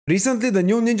Recently, the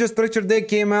new ninja structure deck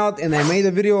came out and I made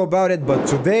a video about it, but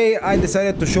today I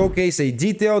decided to showcase a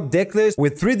detailed deck list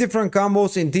with 3 different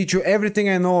combos and teach you everything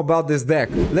I know about this deck.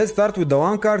 Let's start with the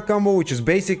 1 card combo, which is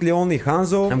basically only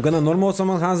Hanzo. I'm gonna normal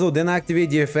summon Hanzo, then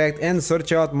activate the effect and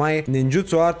search out my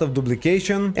ninjutsu art of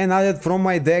duplication and add it from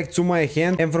my deck to my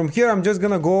hand. And from here I'm just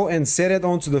gonna go and set it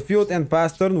onto the field and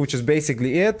pass turn, which is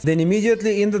basically it. Then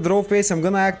immediately in the draw phase I'm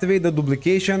gonna activate the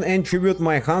duplication and tribute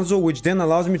my Hanzo, which then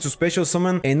allows me to special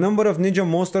summon a number of ninja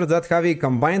monsters that have a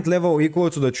combined level equal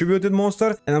to the tributed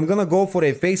monster, and I'm gonna go for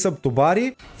a face up to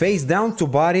body, face down to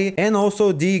body, and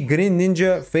also the green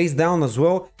ninja face down as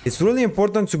well. It's really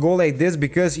important to go like this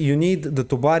because you need the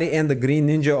to body and the green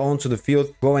ninja onto the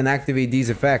field. Go and activate these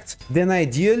effects. Then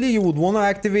ideally you would want to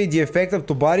activate the effect of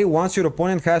to body once your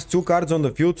opponent has 2 cards on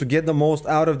the field to get the most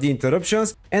out of the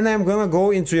interruptions. And I'm gonna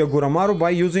go into Yaguramaru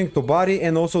by using to body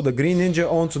and also the green ninja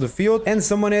onto the field and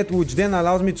summon it, which then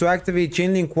allows me to activate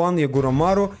Chainlink 1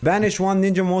 Yaguramaru, banish 1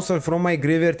 ninja monster from my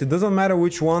graveyard. It doesn't matter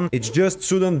which one, it just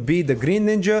shouldn't be the green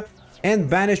ninja, and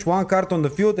banish 1 card on the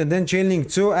field, and then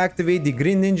Chainlink 2, activate the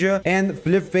green ninja and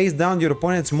flip face down your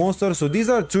opponent's monster. So these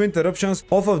are 2 interruptions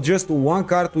off of just 1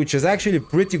 card, which is actually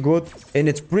pretty good and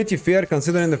it's pretty fair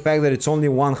considering the fact that it's only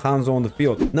 1 Hanzo on the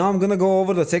field. Now I'm gonna go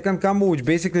over the second combo, which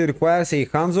basically requires a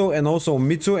Hanzo and also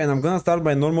Mitsu, and I'm gonna start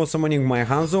by normal summoning my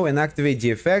Hanzo and activate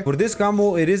the effect. For this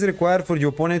combo it is required for your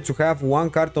opponent to have 1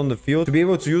 card on the field to be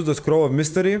able to use the Scroll of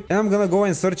Mystery, and I'm gonna go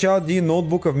and search out the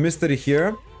Notebook of Mystery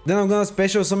here. Then I'm gonna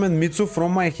special summon Mitsu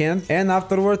from my hand, and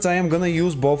afterwards I am gonna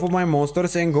use both of my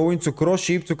monsters and go into Cross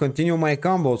Sheep to continue my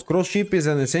combos. Cross Sheep is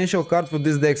an essential card for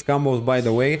this deck's combos, by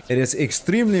the way. It is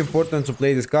extremely important to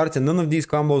play this card and none of these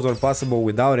combos are possible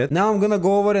without it. Now I'm gonna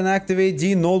go over and activate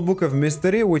the Notebook of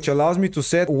Mystery, which allows me to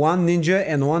set 1 ninja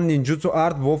and 1 ninjutsu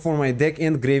art both for my deck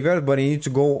and graveyard, but I need to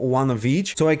go 1 of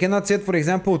each. So I cannot set, for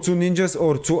example, 2 ninjas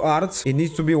or 2 arts. It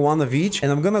needs to be 1 of each,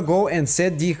 and I'm gonna go and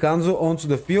set the Hanzo onto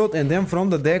the field, and then from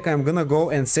the deck I'm gonna go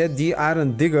and set the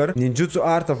Iron Digger, ninjutsu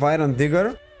art of Iron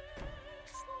Digger.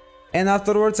 And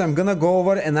afterwards I'm gonna go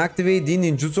over and activate the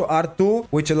ninjutsu art 2,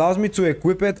 which allows me to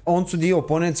equip it onto the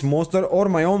opponent's monster or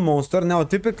my own monster. Now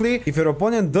typically if your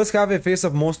opponent does have a face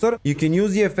up monster, you can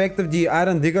use the effect of the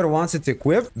Iron Digger once it's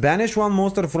equipped, banish 1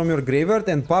 monster from your graveyard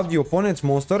and pop the opponent's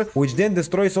monster, which then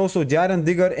destroys also the Iron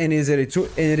Digger, and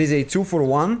it is a 2 for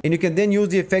 1, and you can then use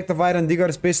the effect of Iron Digger,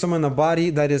 space summon a body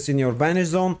that is in your banish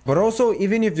zone. But also,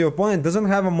 even if the opponent doesn't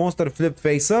have a monster flipped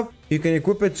face up, you can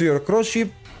equip it to your Cross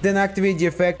Sheep, then activate the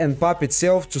effect and pop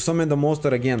itself to summon the monster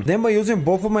again. Then by using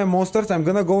both of my monsters, I'm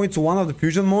gonna go into one of the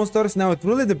fusion monsters. Now it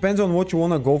really depends on what you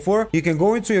wanna go for. You can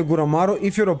go into Yaguramaru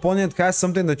if your opponent has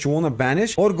something that you wanna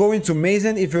banish, or go into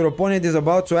Mazen if your opponent is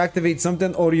about to activate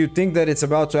something or you think that it's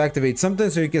about to activate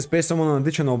something, so you can space summon an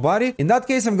additional body. In that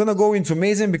case I'm gonna go into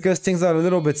Mazen because things are a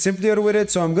little bit simpler with it,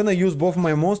 so I'm gonna use both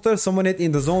my monsters, summon it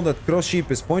in the zone that Cross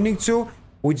Sheep is pointing to,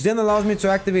 which then allows me to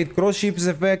activate Cross Sheep's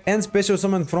effect and special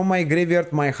summon from my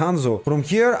graveyard my Hanzo. From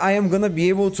here I am gonna be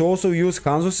able to also use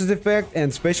Hanzo's effect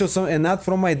and special summon and add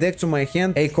from my deck to my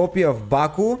hand a copy of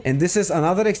Baku, and this is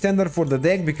another extender for the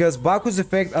deck because Baku's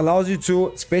effect allows you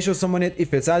to special summon it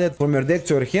if it's added from your deck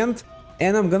to your hand.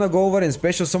 And I'm gonna go over and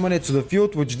special summon it to the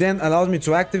field, which then allows me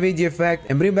to activate the effect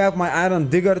and bring back my Iron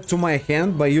Digger to my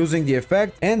hand by using the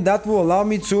effect, and that will allow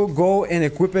me to go and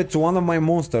equip it to one of my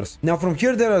monsters. Now from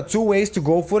here there are 2 ways to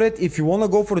go for it. If you wanna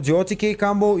go for the OTK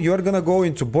combo, you're gonna go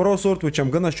into Borrow Sword, which I'm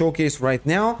gonna showcase right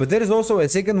now, but there is also a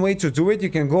second way to do it.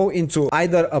 You can go into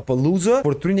either a Palooza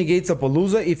for 3 negates a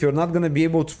Palooza if you're not gonna be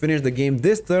able to finish the game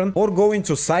this turn, or go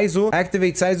into Saizu,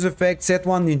 activate Saizu effect, set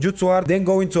 1 ninjutsu art, then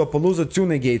go into a Palooza 2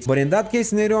 negates. But in that case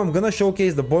scenario I'm gonna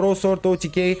showcase the Borrow Sword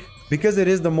OTK because it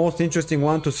is the most interesting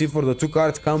one to see for the 2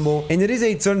 cards combo, and it is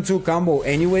a turn 2 combo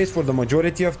anyways for the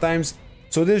majority of times,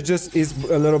 so this just is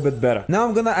a little bit better. Now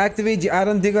I'm gonna activate the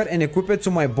Iron Digger and equip it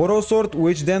to my Borrow Sword,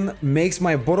 which then makes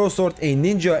my Borrow Sword a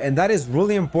ninja, and that is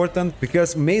really important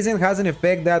because Mazen has an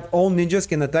effect that all ninjas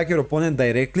can attack your opponent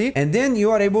directly, and then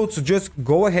you are able to just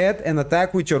go ahead and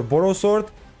attack with your Borrow Sword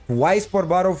twice per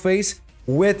battle phase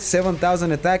with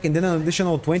 7000 attack and then an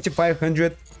additional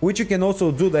 2500, which you can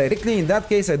also do directly. In that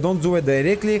case I don't do it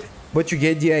directly, but you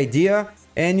get the idea.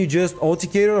 and you just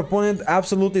OTK your opponent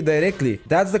absolutely directly.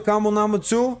 That's the combo number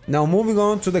 2. Now moving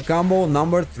on to the combo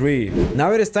number 3.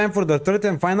 Now it is time for the third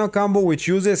and final combo, which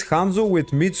uses Hanzo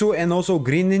with Mitsu and also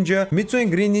Green Ninja. Mitsu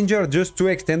and Green Ninja are just 2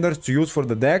 extenders to use for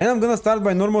the deck, and I'm gonna start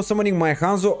by normal summoning my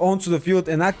Hanzo onto the field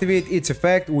and activate its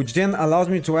effect, which then allows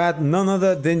me to add none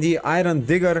other than the Iron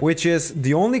Digger, which is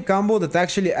the only combo that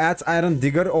actually adds Iron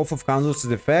Digger off of Hanzo's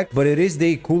effect, but it is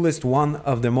the coolest one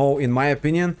of them all in my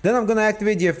opinion. Then I'm gonna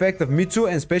activate the effect of Mitsu,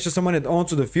 Mitsu and special summon it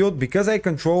onto the field because I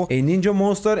control a ninja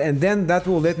monster, and then that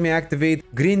will let me activate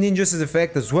Green Ninja's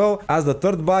effect as well as the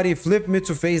third body, flip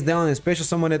Mitsu face down and special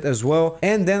summon it as well.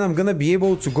 And then I'm gonna be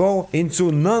able to go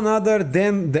into none other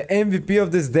than the MVP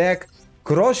of this deck,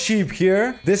 Cross Sheep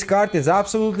here. This card is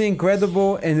absolutely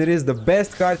incredible and it is the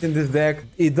best card in this deck.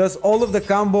 It does all of the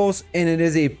combos and it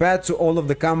is a pad to all of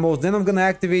the combos. Then I'm gonna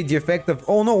activate the effect of...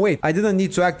 Oh no, wait, I didn't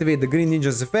need to activate the Green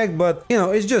Ninja's effect, but you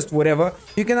know, it's just whatever.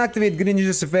 You can activate Green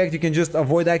Ninja's effect, you can just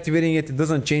avoid activating it. It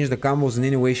doesn't change the combos in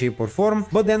any way, shape or form.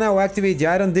 But then I'll activate the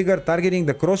Iron Digger targeting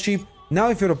the Cross Sheep. Now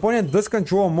if your opponent does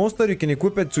control a monster, you can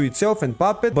equip it to itself and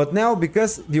pop it. But now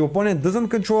because the opponent doesn't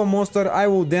control a monster, I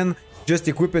will then just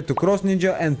equip it to Cross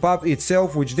Ninja and pop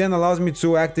itself, which then allows me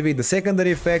to activate the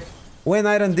secondary effect. When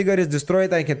Iron Digger is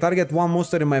destroyed, I can target one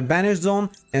monster in my banished zone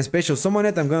and special summon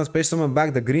it. I'm gonna special summon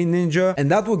back the Green Ninja, and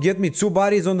that will get me 2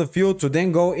 bodies on the field to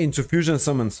then go into fusion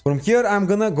summons. From here, I'm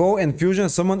gonna go and fusion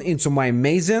summon into my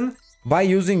Mazen by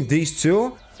using these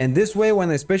two. And this way,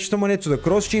 when I special summon it to the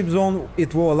Cross Sheep zone,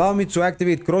 it will allow me to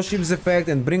activate Cross Sheep's effect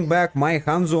and bring back my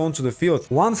Hanzo onto the field.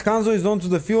 Once Hanzo is onto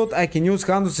the field, I can use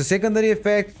Hanzo's secondary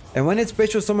effect. And when it's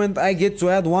special summoned, I get to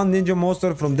add one ninja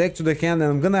monster from deck to the hand. And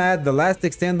I'm gonna add the last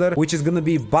extender, which is gonna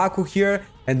be Baku here.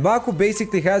 And Baku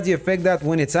basically has the effect that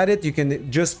when it's added, you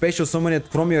can just special summon it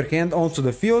from your hand onto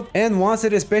the field. And once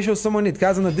it is special summoned, it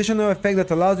has an additional effect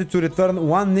that allows you to return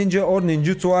one ninja or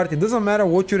ninjutsu art. It doesn't matter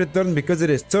what you return because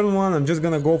it is turn 1. I'm just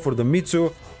gonna go for the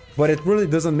Mitsu, but it really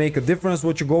doesn't make a difference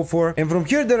what you go for. And from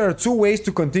here, there are 2 ways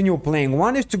to continue playing.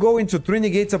 One is to go into 3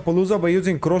 negates Appaloosa by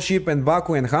using Cross Sheep and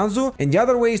Baku and Hanzo, and the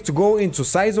other way is to go into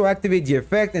Saizo, activate the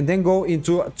effect, and then go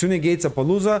into 2 negates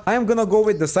Appaloosa. I am gonna go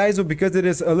with the Saizo because it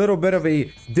is a little bit of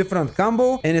a different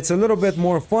combo and it's a little bit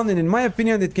more fun, and in my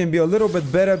opinion it can be a little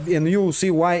bit better, and you will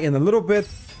see why in a little bit.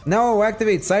 Now I'll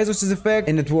activate Saizo's effect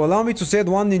and it will allow me to set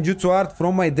one ninjutsu art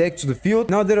from my deck to the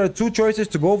field. Now there are 2 choices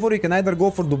to go for. You can either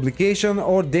go for duplication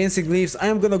or dancing leaves. I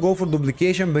am gonna go for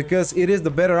duplication because it is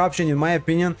the better option in my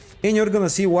opinion, and you're gonna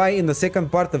see why in the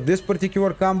second part of this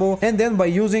particular combo. And then by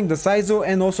using the Saizo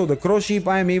and also the Cross Sheep,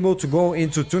 I am able to go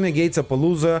into 2 negates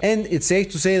Appaloosa, and it's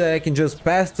safe to say that I can just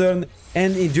pass turn.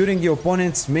 And during the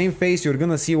opponent's main phase, you're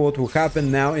gonna see what will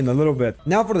happen now in a little bit.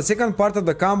 Now for the second part of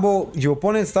the combo, your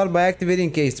opponent starts by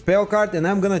activating a spell card, and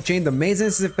I'm gonna change the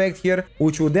Mazen's effect here,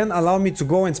 which will then allow me to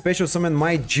go and special summon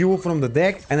my Jiu from the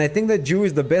deck. And I think that Jiu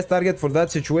is the best target for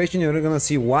that situation. You're gonna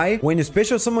see why. When you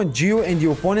special summon Jiu and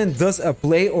the opponent does a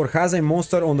play or has a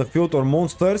monster on the field or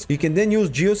monsters, you can then use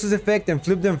Jiu's effect and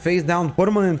flip them face down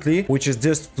permanently, which is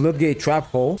just Floodgate Trap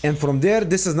Hole. And from there,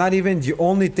 this is not even the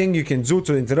only thing you can do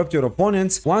to interrupt your opponent.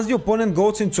 Once the opponent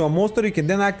goes into a monster, you can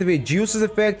then activate Jiu's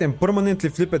effect and permanently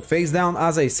flip it face down,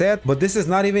 as I said. But this is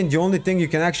not even the only thing you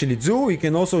can actually do. You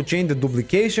can also change the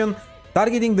duplication,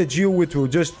 targeting the Jiu, which will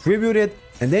just tribute it.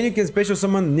 And then you can special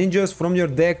summon ninjas from your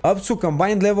deck up to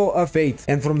combined level of 8.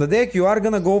 And from the deck, you are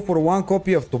gonna go for 1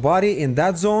 copy of Tobari in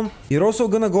that zone. You're also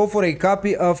gonna go for a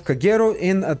copy of Kagero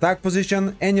in attack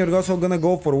position. And you're also gonna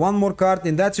go for 1 more card.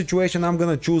 In that situation, I'm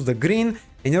gonna choose the green.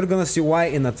 And you're gonna see why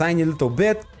in a tiny little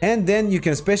bit. And then you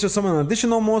can special summon an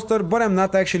additional monster, but I'm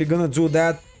not actually gonna do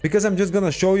that because I'm just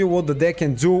gonna show you what the deck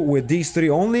can do with these 3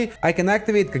 only. I can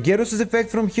activate Kageru's effect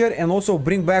from here and also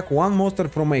bring back 1 monster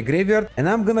from my graveyard. And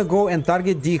I'm gonna go and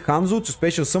target the Hanzo to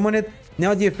special summon it.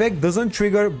 Now the effect doesn't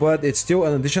trigger, but it's still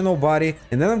an additional body.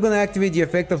 And then I'm gonna activate the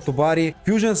effect of Tobari,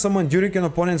 fusion summon during an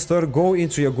opponent's turn, go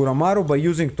into Yaguramaru by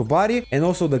using Tobari and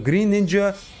also the Green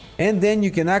Ninja. And then you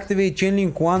can activate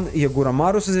Chainlink 1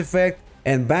 Yaguramaru's effect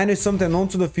and banish something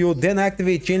onto the field. Then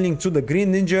activate Chainlink 2 the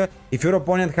Green Ninja if your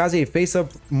opponent has a face-up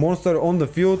monster on the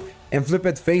field and flip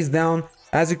it face down.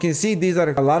 As you can see, these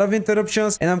are a lot of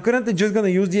interruptions, and I'm currently just gonna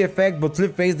use the effect but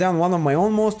flip face down one of my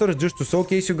own monsters just to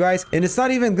showcase you guys. And it's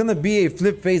not even gonna be a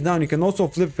flip face down. You can also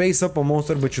flip face up a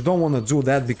monster, but you don't want to do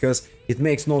that because it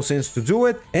makes no sense to do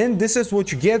it. And this is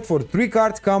what you get for 3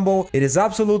 cards combo. It is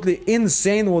absolutely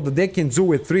insane what the deck can do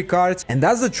with 3 cards, and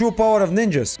that's the true power of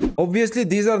ninjas. Obviously,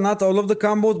 these are not all of the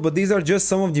combos, but these are just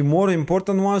some of the more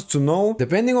important ones to know.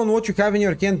 Depending on what you have in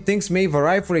your hand, things may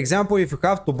vary. For example, if you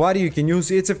have Tobari, you can use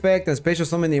its effect and special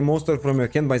summon a monster from your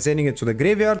hand by sending it to the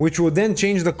graveyard, which will then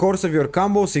change the course of your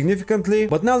combo significantly.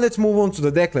 But now let's move on to the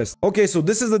deck list. Okay, so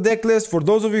this is the deck list. For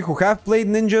those of you who have played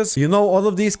ninjas, you know all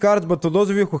of these cards, but to those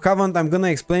of you who haven't, I'm gonna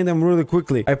explain them really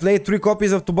quickly. I played 3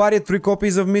 copies of Tubari, 3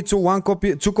 copies of Mitsu,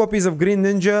 2 copies of Green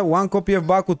Ninja, 1 copy of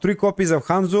Baku, 3 copies of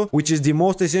Hanzo, which is the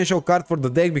most essential card for the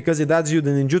deck because it adds you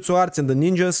the ninjutsu arts and the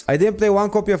ninjas. I then play 1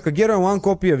 copy of Kagero and 1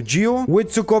 copy of Geo,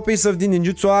 with 2 copies of the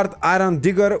ninjutsu art Iron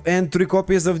Digger and 3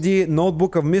 copies of the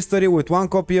Notebook of Mystery, with 1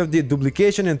 copy of the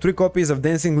Duplication and 3 copies of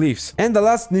Dancing Leaves. And the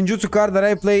last ninjutsu card that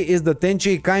I play is the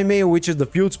Tenchi Kaimei, which is the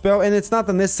field spell, and it's not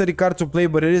a necessary card to play,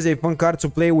 but it is a fun card to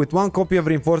play with 1 copy of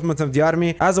Reinforcements of the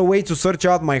Army as a way to search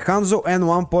out my Hanzo and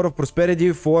 1 Pot of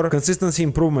Prosperity for consistency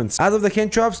improvements. Out of the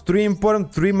hand traps, 3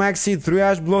 Imperm, 3 Maxi, 3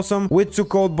 Ash Blossom, with 2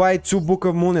 Cold Bite, 2 Book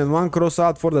of Moon, and 1 Cross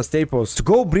Out for the staples. To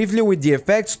go briefly with the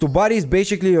effects, Tubari is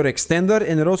basically your extender,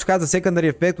 and it also has a secondary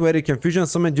effect where you can fusion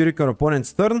summon during your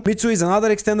opponent's turn. Mitsu is another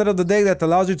extender of the deck that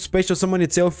allows you to special summon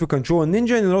itself if you control a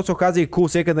ninja, and it also has a cool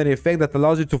secondary effect that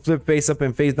allows you to flip face up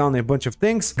and face down a bunch of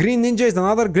things. Green Ninja is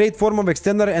another great form of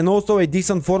extender and also a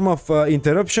decent form of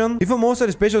interruption. If a monster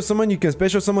is special summoned, you can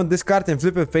special summon this card and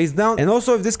flip it face down, and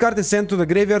also if this card is sent to the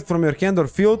graveyard from your hand or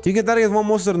field, you can target 1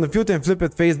 monster in the field and flip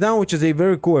it face down, which is a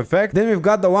very cool effect. Then we've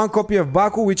got the 1 copy of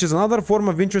Baku, which is another form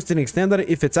of interesting extender.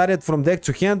 If it's added from deck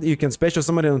to hand, you can special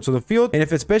summon it onto the field, and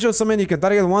if it's special summon, you can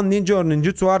target 1 ninja or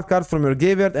ninjutsu art card from your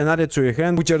graveyard and add it to your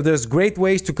hand, which are just great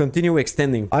ways to continue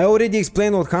extending. I already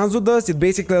explained what Hanzo does. It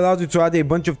basically allows you to add a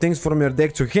bunch of things from your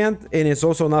deck to hand, and it's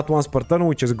also not once per turn,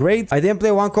 which is great. I then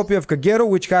play 1 copy of Kagero,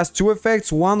 which has 2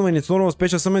 effects. 1, when it's normal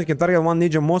special summon, you can target 1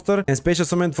 ninja monster and special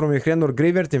summon from your hand or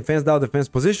graveyard in fence down defense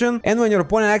position. And when your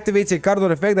opponent activates a card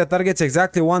or effect that targets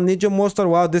exactly 1 ninja monster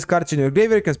while this card's in your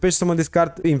graveyard, you can special summon this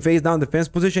card in face down defense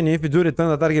position, and if you do, return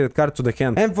the targeted card to the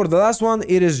hand. And for the last one,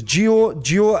 it is Geo.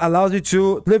 Geo allows you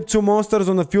to flip 2 monsters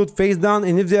on the field face down,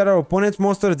 and if they are opponent's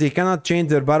monsters, they cannot change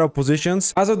their battle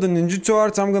positions. As of the ninjutsu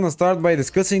arts, I'm gonna start by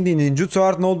discussing the ninjutsu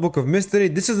art Notebook of Mystery.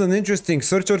 This is an interesting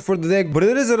searcher for the deck, but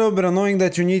it is a little bit annoying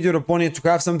that you need your opponent to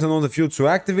have something on the field to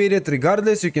activate it.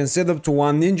 Regardless, you can set up to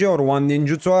 1 ninja or 1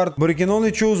 ninjutsu art, but you can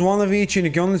only choose 1 of each, and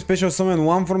you can only special summon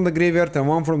 1 from the graveyard and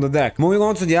 1 from the deck. Moving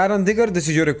on to the Iron Digger, this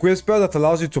is your equip spell that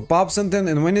allows you to pop something,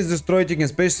 and when it's destroyed, you can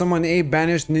special summon a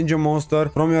banished ninja monster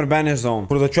from your banish zone.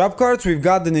 For the trap cards, we've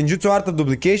got the ninjutsu art of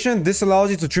Duplication. This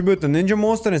allows you to tribute a ninja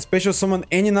monster and special summon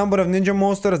any number of ninja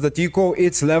monsters that equal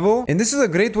its level, and this is a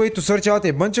great way to search out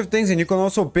a bunch of things, and you can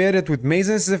also pair it with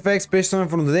Mason's effect, special summon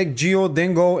from the deck Geo,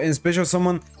 then go and special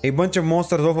summon a bunch of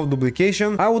monsters off of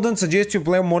Duplication. I wouldn't suggest you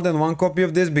play more than 1 copy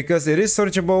of this because it is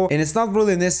searchable and it's not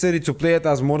really necessary to play it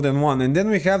as more than 1. And then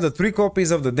we have the 3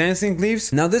 copies of the Dancing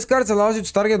Leaves. Now this card allows you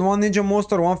to target 1 ninja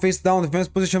monster, 1 face down defense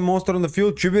position monster on the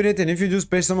field, tribute it, and if you do,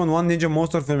 special summon 1 ninja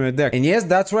monster from your deck. And yes,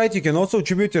 that's right, you can also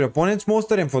tribute your opponent's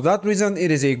monster, and for that reason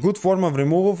it is a good form of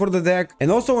removal for the deck.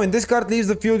 And also when this card leaves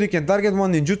the field, you can target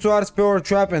 1 ninjutsu art, spell, or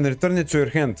trap and return it to your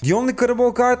hand. The only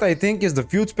cuttable card I think is the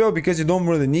field spell because you don't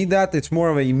really need that. It's more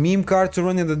of a meme card to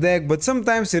run in the deck, but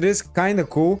sometimes it is kinda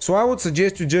cool, so I would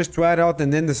suggest you just try it out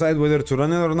and then decide whether to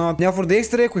run it or not. Now for the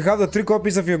extra deck, we have the 3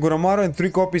 copies of Yoguramaru and 3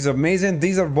 copies of Mazen.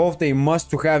 These are both a must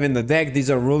to have in the deck. These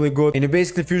are really good, and you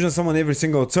basically fusion summon every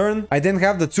single turn. I then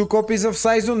have the 2 copies of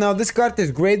Saizu. Now this card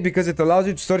is great because it allows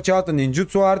you to search out a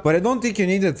ninjutsu art, but I don't think you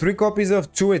need the 3 copies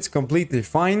of 2, it's completely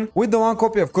fine. With the 1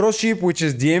 copy of Cross Sheep, which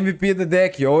is the MVP of the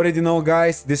deck, you already know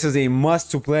guys, this is a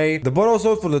must to play. The Borrow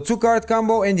Sword for the 2 card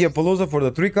combo and the Appaloosa for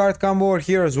the 3 card combo are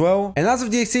here as well. And as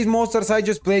of the Exceed monsters, I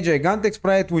just play Gigantic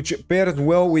Sprite, which pairs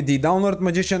well with the Downward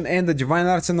Magician and the Divine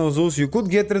Arsenal Zeus. You could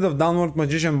get rid of Downward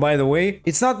Magician, by the way.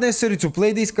 It's not necessary to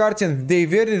play these cards and they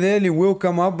very rarely will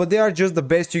come up, but they are just the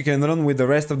best you can run with the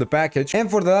rest of the package. And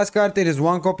for the last card, it is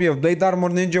 1 copy of Blade Armor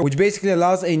Ninja, which basically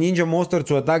allows a ninja monster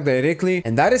to attack directly.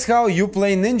 And that is how you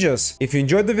play ninjas. If you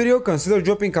enjoyed the video, consider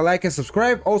dropping a like and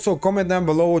subscribe. Also comment down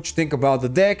below what you think about the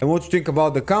deck and what you think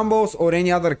about the combos or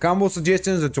any other combo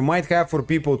suggestions that you might have for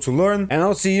people to learn. And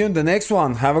I'll see you in the next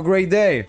one. Have a great day.